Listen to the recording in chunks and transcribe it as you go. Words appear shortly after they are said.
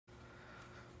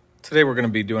Today we're going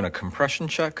to be doing a compression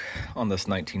check on this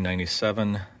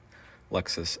 1997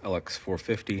 Lexus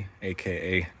LX450,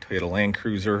 aka Toyota Land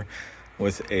Cruiser,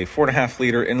 with a 4.5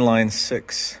 liter inline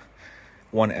 6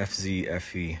 1FZ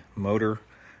FE motor.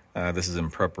 This is in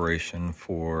preparation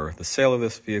for the sale of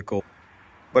this vehicle,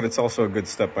 but it's also a good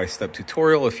step-by-step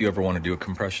tutorial if you ever want to do a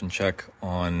compression check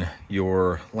on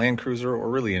your Land Cruiser or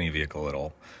really any vehicle at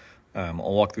all.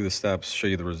 I'll walk through the steps, show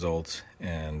you the results,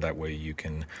 and that way you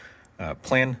can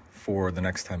plan for the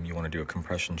next time you want to do a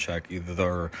compression check,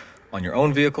 either on your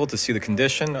own vehicle to see the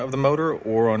condition of the motor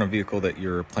or on a vehicle that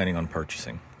you're planning on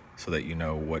purchasing, so that you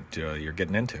know what you're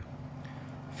getting into.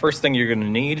 First thing you're going to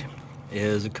need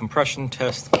is a compression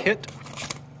test kit.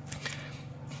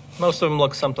 Most of them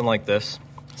look something like this.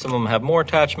 Some of them have more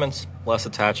attachments, less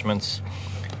attachments.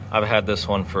 I've had this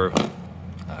one for,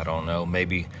 I don't know,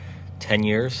 maybe 10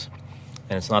 years.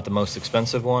 And it's not the most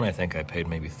expensive one. I think I paid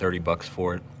maybe 30 bucks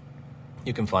for it.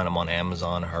 You can find them on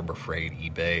Amazon, Harbor Freight,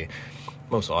 eBay,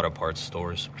 most auto parts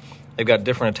stores. They've got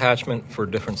different attachment for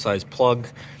different size plug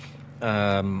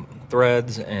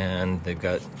threads, and they've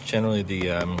got generally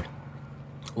the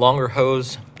longer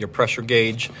hose, your pressure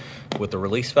gauge with the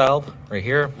release valve right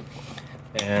here.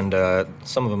 And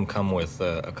some of them come with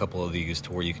a couple of these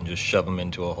to where you can just shove them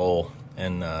into a hole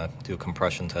and do a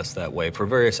compression test that way for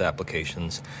various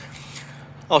applications.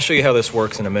 I'll show you how this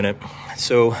works in a minute.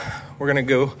 So we're gonna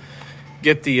go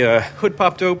get the hood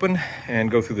popped open and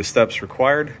go through the steps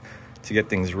required to get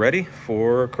things ready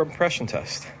for a compression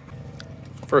test.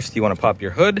 First, you want to pop your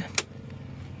hood.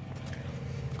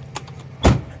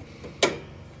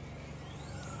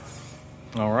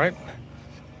 All right.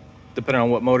 Depending on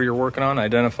what motor you're working on,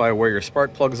 identify where your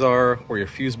spark plugs are, where your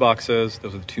fuse box is.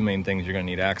 Those are the two main things you're going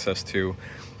to need access to.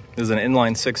 This is an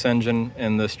inline 6 engine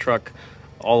in this truck.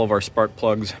 All of our spark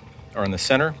plugs are in the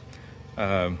center.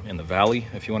 In the valley,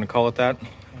 if you want to call it that.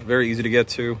 Very easy to get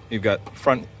to. You've got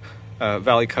front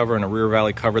valley cover and a rear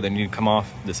valley cover that need to come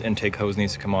off. This intake hose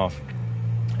needs to come off.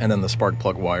 And then the spark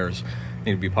plug wires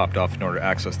need to be popped off in order to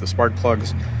access the spark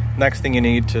plugs. Next thing you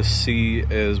need to see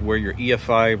is where your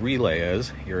EFI relay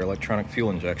is, your electronic fuel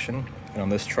injection. And on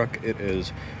this truck, it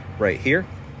is right here,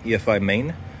 EFI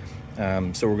main.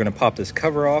 So we're going to pop this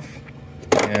cover off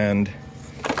and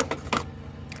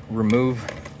remove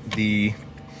the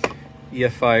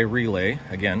EFI relay,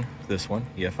 again, this one,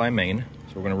 EFI main.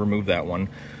 So we're going to remove that one.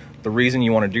 The reason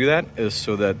you want to do that is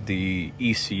so that the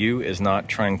ECU is not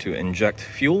trying to inject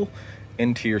fuel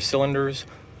into your cylinders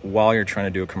while you're trying to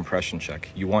do a compression check.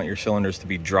 You want your cylinders to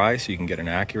be dry so you can get an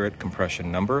accurate compression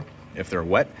number. If they're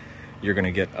wet, you're going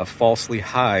to get a falsely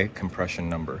high compression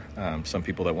number. Some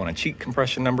people that want to cheat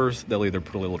compression numbers, they'll either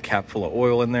put a little cap full of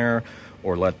oil in there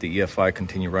or let the EFI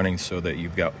continue running so that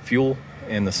you've got fuel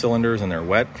in the cylinders and they're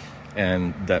wet.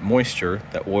 And that moisture,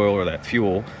 that oil or that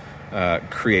fuel,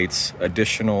 creates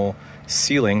additional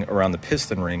sealing around the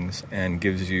piston rings and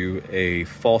gives you a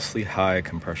falsely high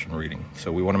compression reading.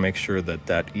 So we want to make sure that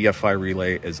that EFI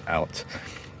relay is out.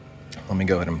 Let me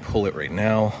go ahead and pull it right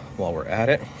now while we're at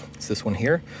it. It's this one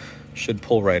here. Should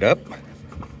pull right up.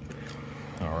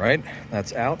 All right,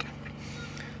 that's out.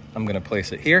 I'm going to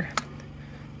place it here.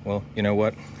 Well, you know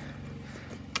what?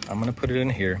 I'm going to put it in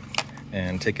here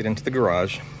and take it into the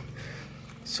garage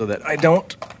so that I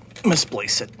don't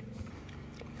misplace it.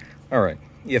 All right,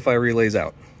 EFI relay's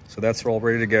out. So that's all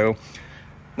ready to go.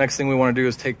 Next thing we want to do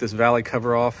is take this valley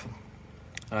cover off,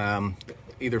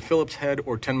 either Phillips head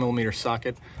or 10mm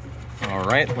socket. All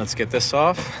right, let's get this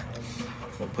off.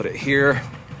 We'll put it here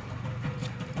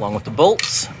along with the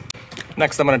bolts.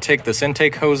 Next, I'm going to take this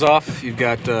intake hose off. You've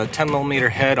got a 10mm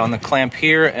head on the clamp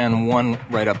here and one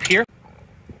right up here.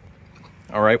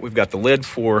 All right, we've got the lid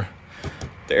for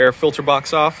the air filter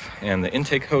box off and the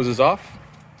intake hose is off.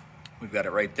 We've got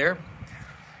it right there.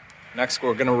 Next,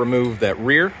 we're going to remove that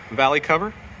rear valley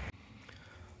cover.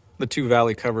 The two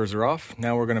valley covers are off.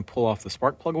 Now we're going to pull off the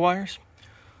spark plug wires.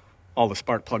 All the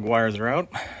spark plug wires are out.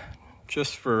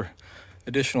 Just for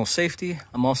additional safety,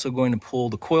 I'm also going to pull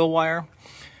the coil wire.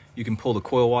 You can pull the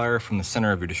coil wire from the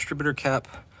center of your distributor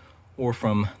cap or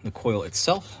from the coil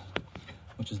itself,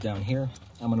 which is down here.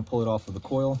 I'm going to pull it off of the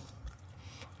coil.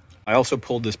 I also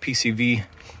pulled this PCV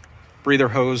breather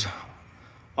hose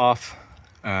off,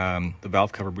 the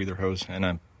valve cover breather hose, and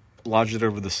I lodged it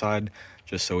over the side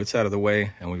just so it's out of the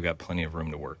way and we've got plenty of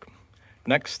room to work.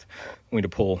 Next, we need to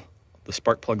pull the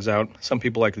spark plugs out. Some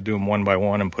people like to do them one by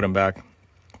one and put them back.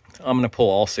 I'm going to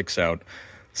pull all 6 out,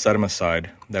 set them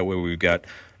aside. That way we've got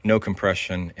no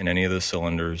compression in any of the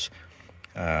cylinders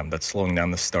that's slowing down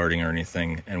the starting or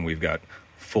anything, and we've got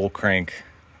full crank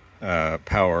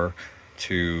power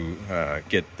to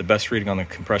get the best reading on the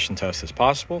compression test as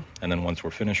possible. And then once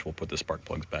we're finished, we'll put the spark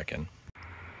plugs back in.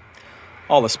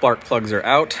 All the spark plugs are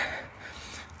out.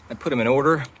 I put them in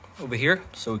order over here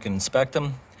so we can inspect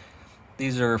them.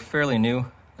 These are fairly new.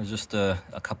 There's just a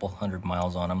couple 100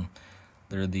 miles on them.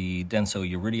 They're the Denso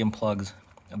Iridium plugs,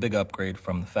 a big upgrade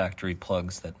from the factory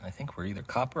plugs that I think were either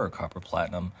copper or copper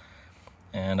platinum.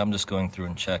 And I'm just going through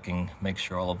and checking, make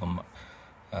sure all of them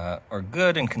are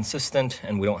good and consistent,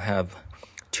 and we don't have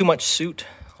too much soot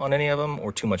on any of them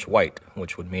or too much white,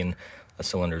 which would mean the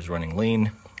cylinder is running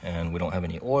lean, and we don't have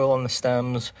any oil on the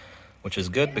stems, which is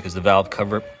good because the valve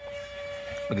cover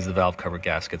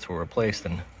gaskets were replaced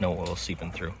and no oil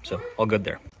seeping through. So all good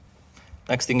there.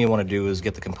 Next thing you want to do is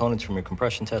get the components from your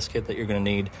compression test kit that you're going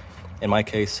to need. In my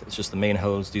case, it's just the main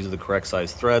hose. These are the correct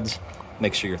size threads.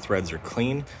 Make sure your threads are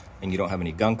clean and you don't have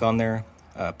any gunk on there.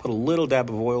 Put a little dab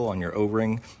of oil on your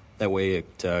O-ring. That way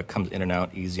it comes in and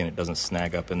out easy and it doesn't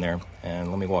snag up in there. And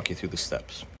let me walk you through the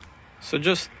steps. So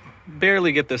just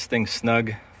barely get this thing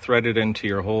snug, thread it into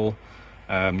your hole.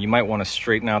 You might want to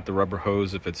straighten out the rubber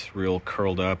hose if it's real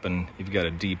curled up and you've got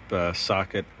a deep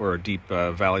socket or a deep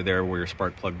valley there where your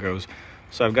spark plug goes.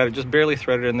 So I've got it just barely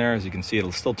threaded in there. As you can see,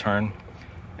 it'll still turn.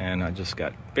 And I just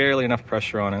got barely enough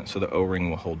pressure on it so the O-ring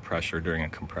will hold pressure during a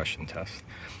compression test.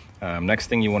 Next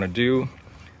thing you want to do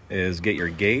is get your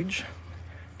gauge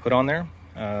put on there.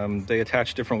 They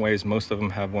attach different ways. Most of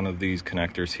them have one of these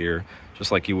connectors here, just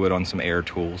like you would on some air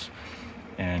tools,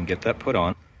 and get that put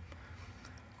on.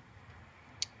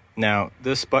 Now,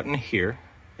 this button here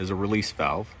is a release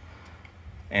valve,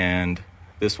 and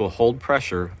this will hold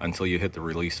pressure until you hit the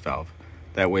release valve.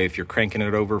 That way, if you're cranking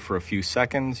it over for a few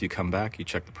seconds, you come back, you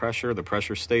check the pressure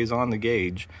stays on the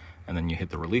gauge, and then you hit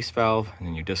the release valve, and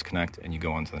then you disconnect, and you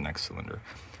go on to the next cylinder.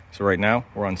 So right now,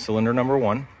 we're on cylinder number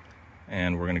 1,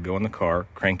 and we're gonna go in the car,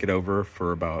 crank it over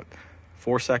for about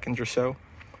 4 seconds or so,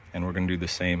 and we're gonna do the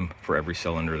same for every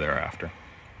cylinder thereafter.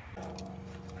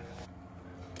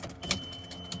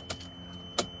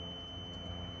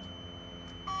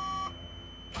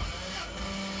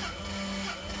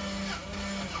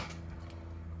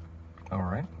 All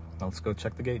right, let's go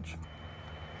check the gauge.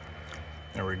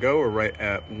 There we go, we're right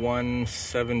at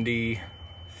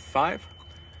 175.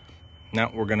 Now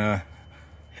we're gonna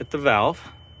hit the valve.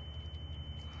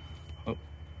 Oh.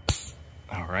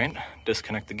 All right,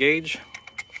 disconnect the gauge.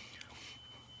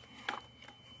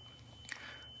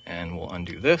 And we'll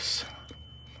undo this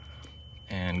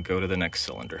and go to the next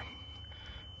cylinder.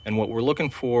 And what we're looking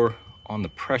for on the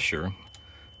pressure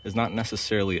is not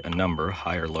necessarily a number,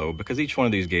 high or low, because each one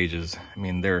of these gauges, I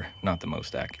mean, they're not the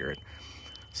most accurate.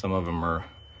 Some of them are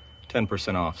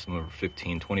 10% off, some of them are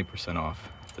 15, 20% off.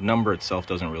 The number itself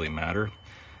doesn't really matter.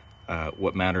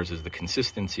 What matters is the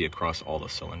consistency across all the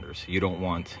cylinders. You don't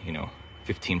want,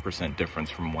 15% difference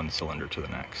from one cylinder to the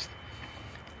next.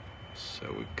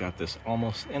 So we've got this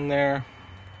almost in there.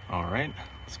 All right,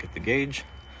 let's get the gauge.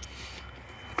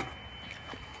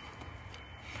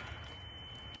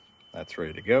 That's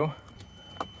ready to go.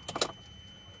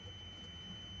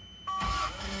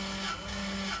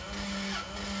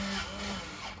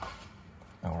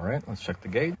 All right, let's check the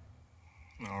gauge.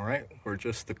 All right, we're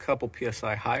just a couple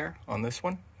PSI higher on this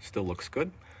one. Still looks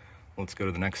good. Let's go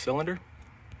to the next cylinder.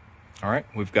 All right,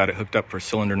 we've got it hooked up for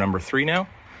cylinder number 3 now.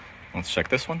 Let's check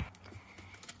this one.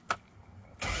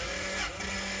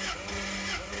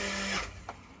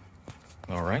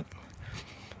 All right,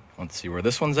 let's see where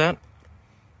this one's at.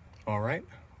 All right,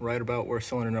 right about where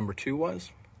cylinder number 2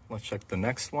 was. Let's check the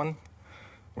next one.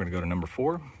 We're gonna go to number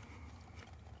 4.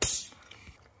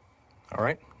 All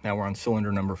right, now we're on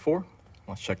cylinder number 4.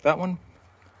 Let's check that one.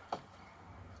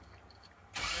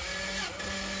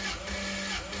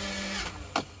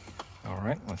 All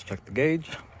right, let's check the gauge.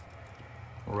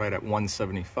 We're right at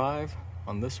 175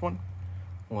 on this one.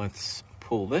 Let's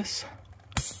pull this.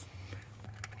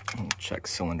 We'll check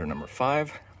cylinder number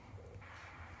 5.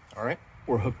 All right,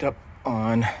 we're hooked up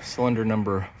on cylinder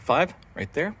number 5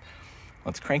 right there.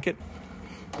 Let's crank it.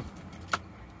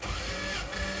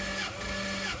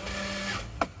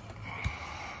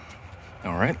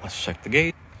 All right, let's check the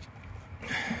gauge.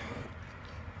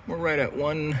 We're right at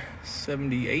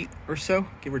 178 or so,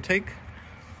 give or take.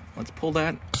 Let's pull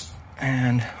that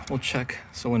and we'll check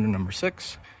cylinder number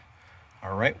 6.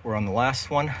 All right, we're on the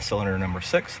last one, cylinder number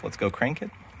 6. Let's go crank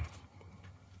it.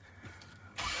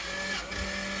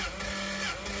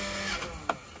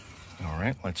 All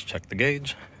right, let's check the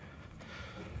gauge.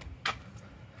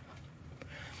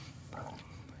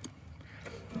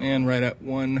 And right at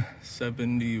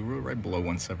 170, right below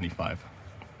 175.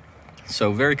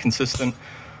 So very consistent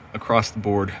across the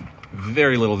board.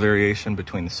 Very little variation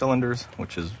between the cylinders,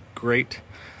 which is great.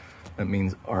 That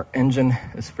means our engine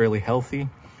is fairly healthy,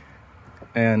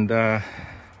 and we're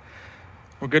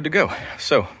good to go.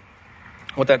 So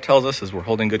what that tells us is we're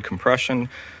holding good compression,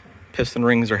 piston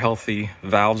rings are healthy,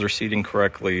 valves are seating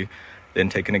correctly, the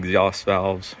intake and exhaust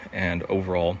valves, and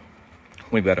overall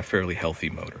we've got a fairly healthy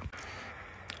motor.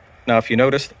 Now, if you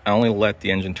noticed, I only let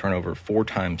the engine turn over 4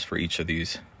 times for each of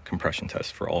these compression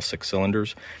tests for all 6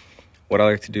 cylinders. What I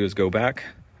like to do is go back.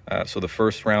 So the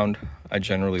first round, I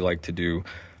generally like to do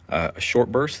a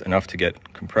short burst, enough to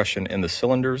get compression in the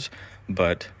cylinders,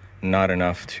 but not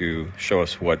enough to show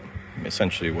us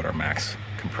essentially what our max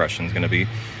compression is going to be.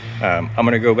 I'm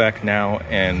going to go back now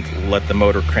and let the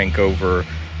motor crank over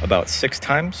about 6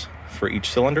 times for each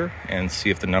cylinder and see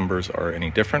if the numbers are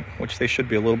any different, which they should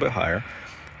be a little bit higher,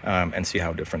 and see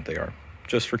how different they are,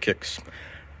 just for kicks.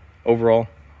 Overall,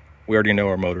 we already know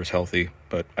our motor's healthy,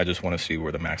 but I just want to see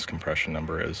where the max compression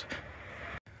number is.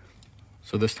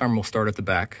 So this time we'll start at the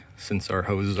back. Since our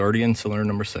hose is already in cylinder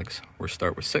number 6, we'll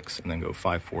start with 6 and then go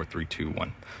 5, 4, 3, 2,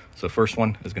 1. So the first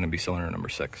one is going to be cylinder number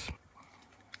 6.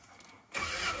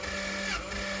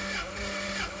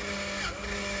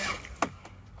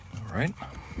 All right.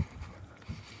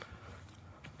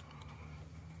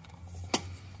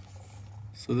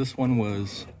 So this one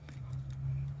was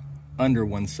under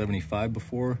 175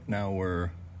 before. Now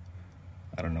we're,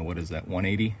 I don't know, what is that,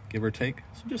 180, give or take?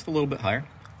 So just a little bit higher.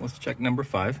 Let's check number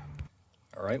 5.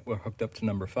 All right, we're hooked up to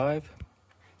number 5.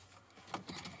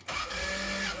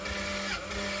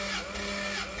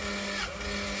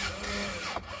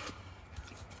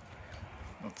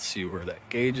 Let's see where that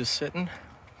gauge is sitting.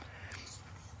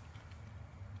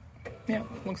 Yeah,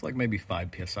 looks like maybe 5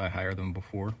 psi higher than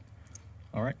before.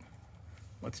 All right,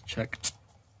 let's check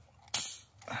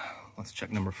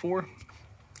number 4.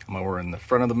 We're in the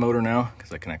front of the motor now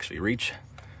because I can actually reach.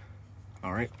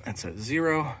 All right, that's at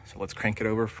 0. So let's crank it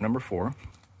over for number 4.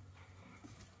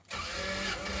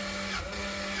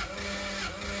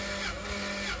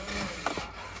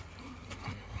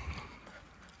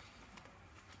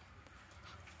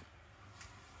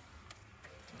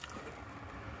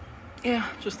 Yeah,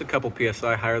 just a couple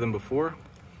PSI higher than before.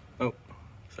 Oh,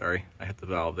 sorry, I hit the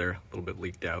valve there, a little bit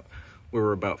leaked out. We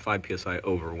were about 5 PSI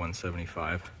over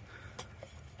 175.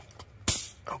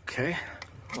 Okay,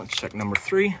 let's check number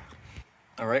 3.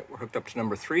 All right, we're hooked up to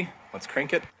number 3. Let's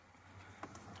crank it.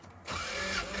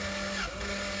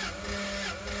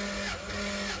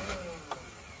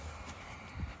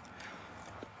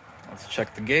 Let's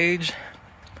check the gauge.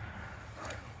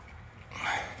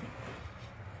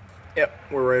 Yep,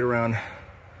 we're right around,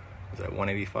 is that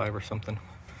 185 or something?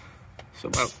 So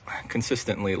about,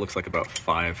 consistently, it looks like about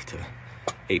 5 to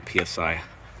 8 PSI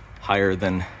higher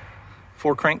than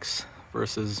 4 cranks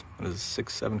versus, what is it,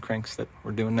 6, 7 cranks that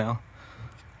we're doing now.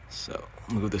 So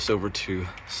move this over to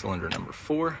cylinder number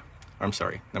 4. I'm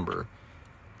sorry, number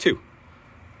 2.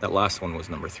 That last one was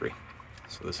number 3.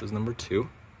 So this is number 2.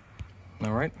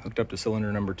 All right, hooked up to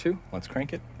cylinder number 2. Let's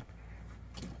crank it.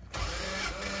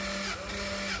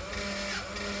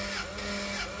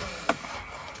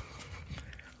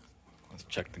 Let's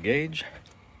check the gauge.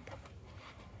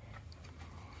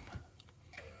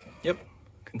 Yep,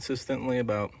 consistently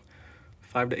about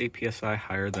 5 to 8 PSI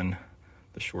higher than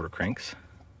the shorter cranks.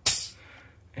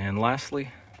 And lastly,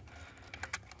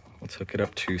 let's hook it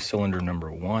up to cylinder number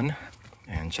 1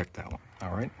 and check that one.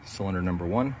 All right, cylinder number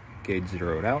 1, gauge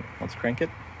zeroed out. Let's crank it.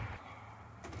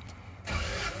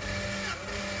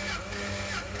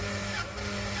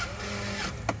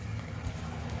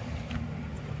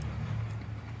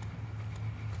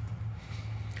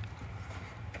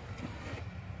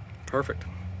 Perfect.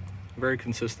 Very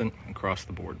consistent across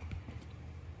the board.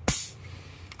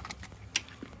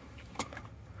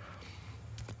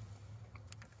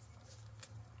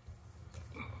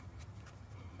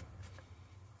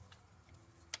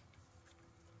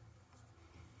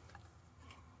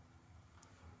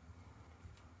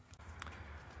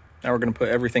 Now we're going to put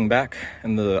everything back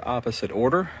in the opposite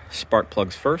order. Spark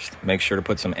plugs first. Make sure to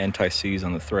put some anti-seize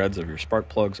on the threads of your spark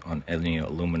plugs on any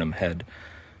aluminum head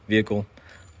vehicle.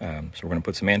 So we're going to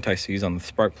put some anti-seize on the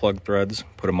spark plug threads,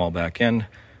 put them all back in,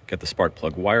 get the spark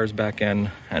plug wires back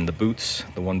in, and the boots,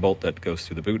 the 1 bolt that goes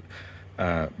through the boot,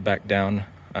 back down.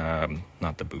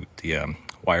 Not the boot, the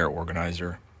wire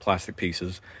organizer, plastic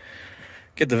pieces.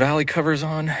 Get the valley covers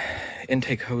on,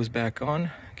 intake hose back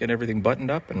on, get everything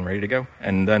buttoned up and ready to go.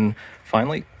 And then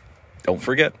finally, don't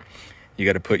forget, you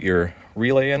got to put your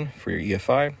relay in for your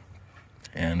EFI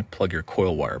and plug your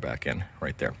coil wire back in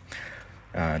right there.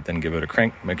 Then give it a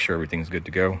crank, make sure everything's good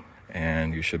to go,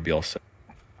 and you should be all set.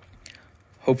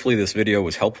 Hopefully this video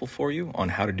was helpful for you on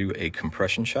how to do a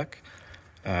compression check.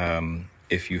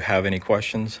 If you have any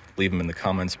questions, leave them in the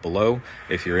comments below.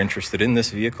 If you're interested in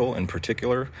this vehicle in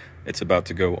particular, it's about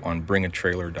to go on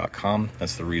bringatrailer.com.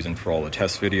 That's the reason for all the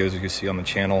test videos you see on the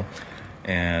channel,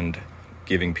 and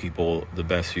giving people the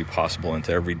best view possible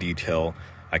into every detail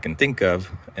I can think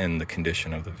of in the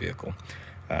condition of the vehicle.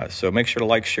 So make sure to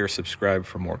like, share, subscribe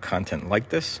for more content like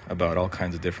this about all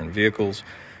kinds of different vehicles.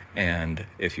 And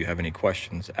if you have any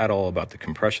questions at all about the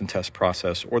compression test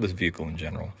process or this vehicle in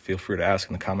general, feel free to ask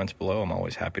in the comments below. I'm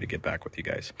always happy to get back with you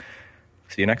guys.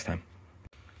 See you next time.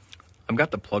 I've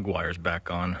got the plug wires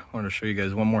back on. I wanted to show you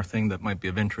guys one more thing that might be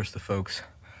of interest to folks,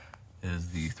 is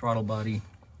the throttle body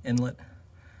inlet.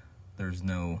 There's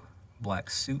no black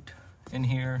soot in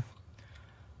here.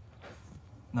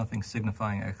 Nothing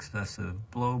signifying excessive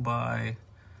blow-by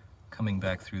coming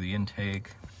back through the intake,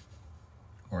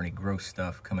 or any gross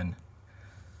stuff coming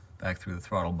back through the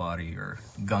throttle body or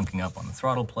gunking up on the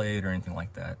throttle plate or anything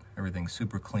like that. Everything's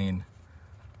super clean,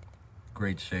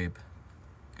 great shape,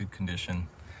 good condition.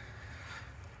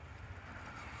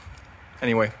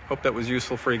 Anyway, hope that was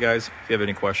useful for you guys. If you have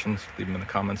any questions, leave them in the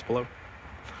comments below.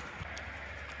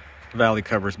 Valley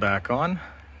cover's back on.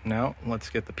 Now let's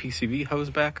get the PCV hose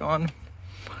back on.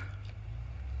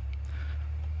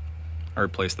 I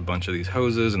replaced a bunch of these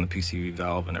hoses and the PCV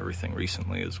valve and everything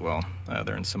recently as well.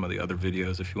 They're in some of the other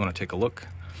videos if you want to take a look.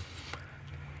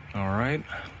 All right,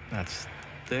 that's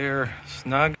there,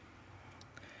 snug.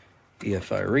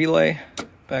 EFI relay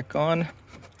back on.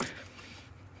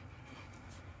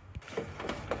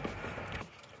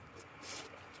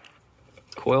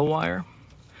 Coil wire.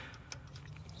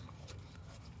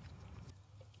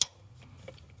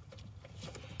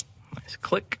 Nice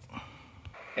click.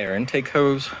 Air intake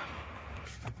hose.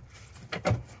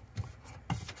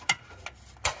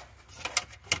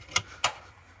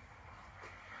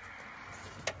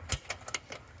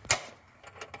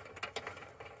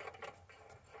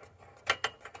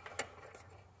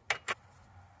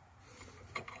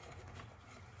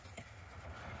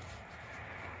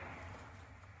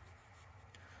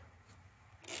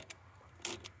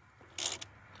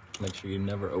 Make sure you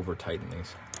never over tighten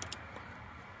these.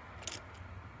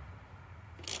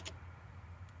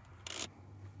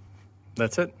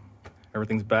 That's it.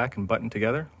 Everything's back and buttoned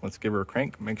together. Let's give her a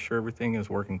crank, make sure everything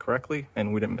is working correctly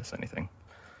and we didn't miss anything.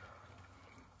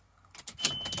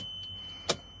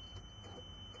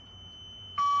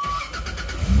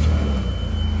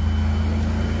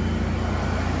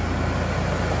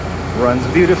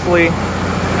 Runs beautifully,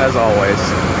 as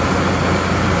always.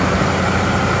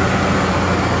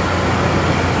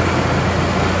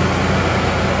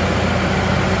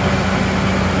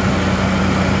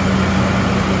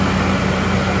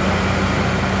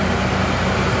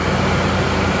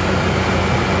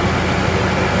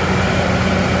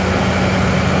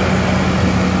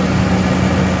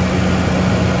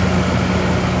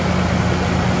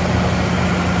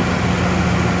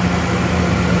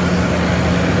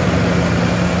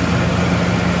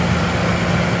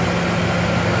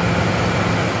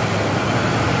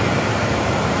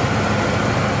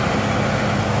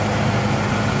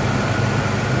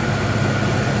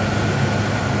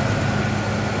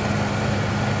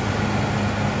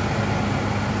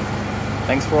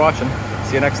 Thanks for watching.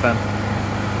 See you next time.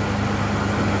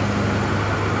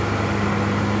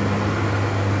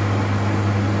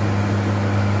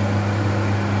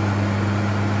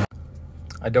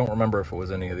 I don't remember if it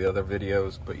was any of the other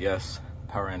videos, but yes,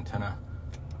 power antenna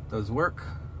does work.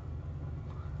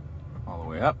 All the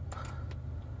way up,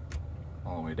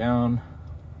 all the way down.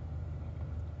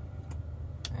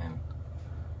 And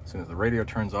as soon as the radio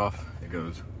turns off, it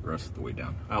goes the rest of the way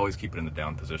down. I always keep it in the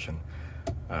down position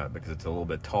because it's a little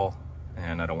bit tall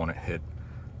and I don't want to hit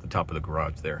the top of the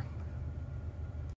garage there.